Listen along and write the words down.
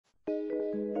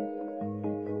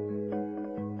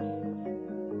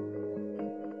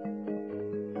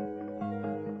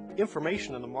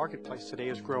Information in the marketplace today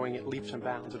is growing at leaps and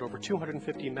bounds at over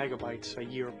 250 megabytes a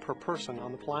year per person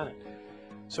on the planet.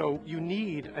 So you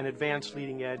need an advanced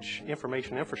leading-edge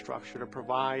information infrastructure to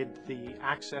provide the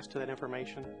access to that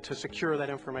information, to secure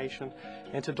that information,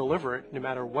 and to deliver it no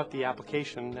matter what the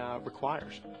application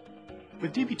requires.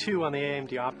 With DB2 on the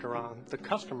AMD Opteron, the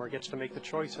customer gets to make the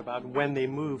choice about when they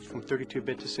move from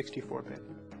 32-bit to 64-bit.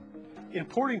 In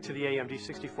porting to the AMD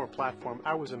 64 platform,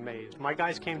 I was amazed. My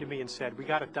guys came to me and said, "We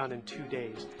got it done in 2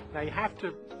 days." Now you have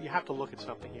to look at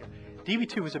something here.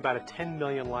 DB2 is about a 10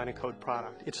 million line of code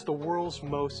product. It's the world's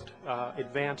most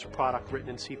advanced product written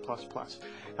in C++.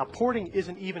 Now porting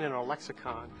isn't even in our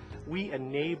lexicon. We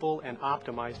enable and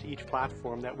optimize to each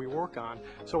platform that we work on.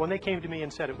 So when they came to me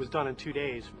and said it was done in 2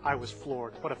 days, I was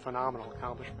floored. What a phenomenal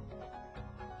accomplishment.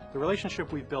 The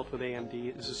relationship we've built with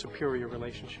AMD is a superior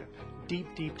relationship.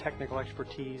 Deep technical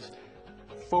expertise,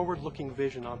 forward-looking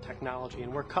vision on technology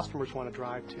and where customers want to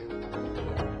drive to.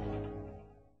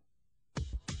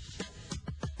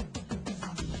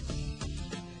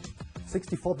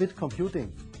 64-bit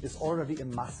computing is already a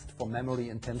must for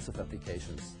memory-intensive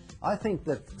applications. I think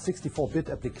that 64-bit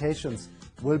applications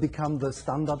will become the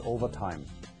standard over time.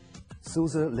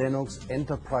 SUSE Linux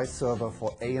Enterprise Server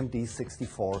for AMD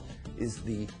 64 is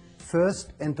the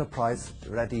first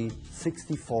enterprise-ready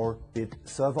 64-bit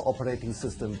server operating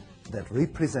system that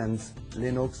represents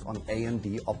Linux on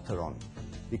AMD Opteron.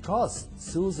 Because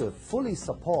SUSE fully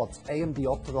supports AMD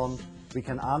Opteron, we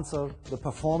can answer the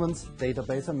performance,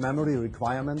 database and memory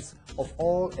requirements of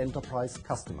all enterprise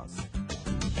customers.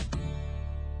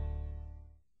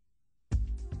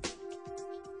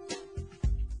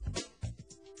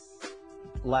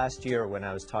 Last year, when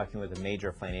I was talking with a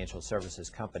major financial services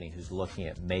company who's looking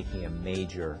at making a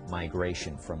major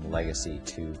migration from legacy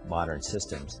to modern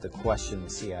systems, the question the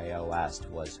CIO asked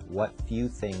was, what few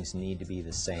things need to be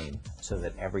the same so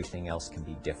that everything else can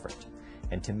be different?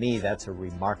 And to me, that's a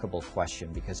remarkable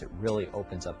question because it really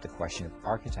opens up the question of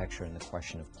architecture and the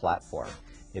question of platform.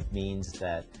 It means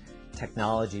that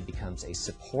technology becomes a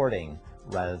supporting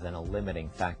rather than a limiting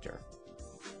factor.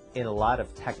 In a lot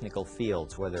of technical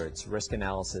fields, whether it's risk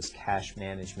analysis, cache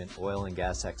management, oil and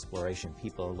gas exploration,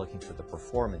 people are looking for the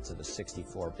performance of a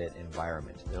 64-bit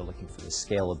environment. They're looking for the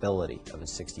scalability of a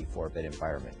 64-bit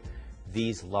environment.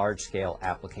 These large-scale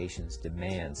applications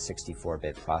demand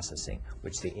 64-bit processing,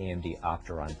 which the AMD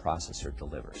Opteron processor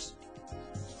delivers.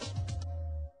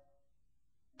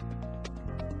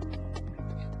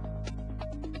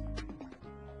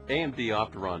 AMD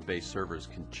Opteron-based servers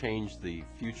can change the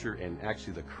future and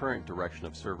actually the current direction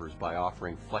of servers by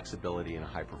offering flexibility and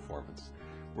high performance.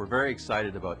 We're very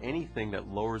excited about anything that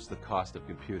lowers the cost of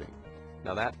computing.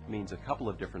 Now that means a couple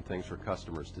of different things for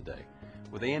customers today.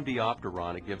 With AMD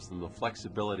Opteron, it gives them the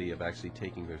flexibility of actually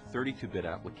taking their 32-bit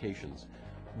applications,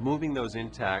 moving those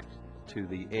intact to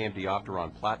the AMD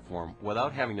Opteron platform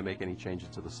without having to make any changes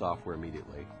to the software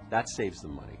immediately. That saves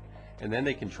them money. And then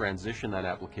they can transition that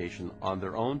application on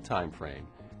their own time frame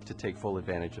to take full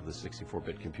advantage of the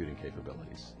 64-bit computing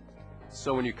capabilities.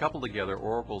 So when you couple together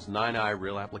Oracle's 9i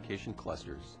real application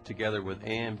clusters together with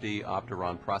AMD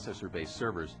Opteron processor-based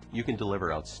servers, you can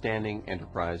deliver outstanding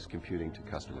enterprise computing to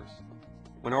customers.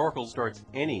 When Oracle starts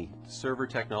any server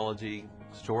technology,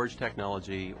 storage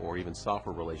technology, or even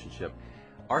software relationship,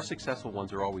 our successful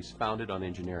ones are always founded on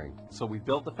engineering. So we've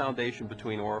built the foundation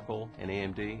between Oracle and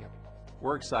AMD.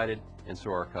 We're excited, and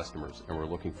so are our customers, and we're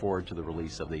looking forward to the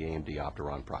release of the AMD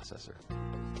Opteron processor.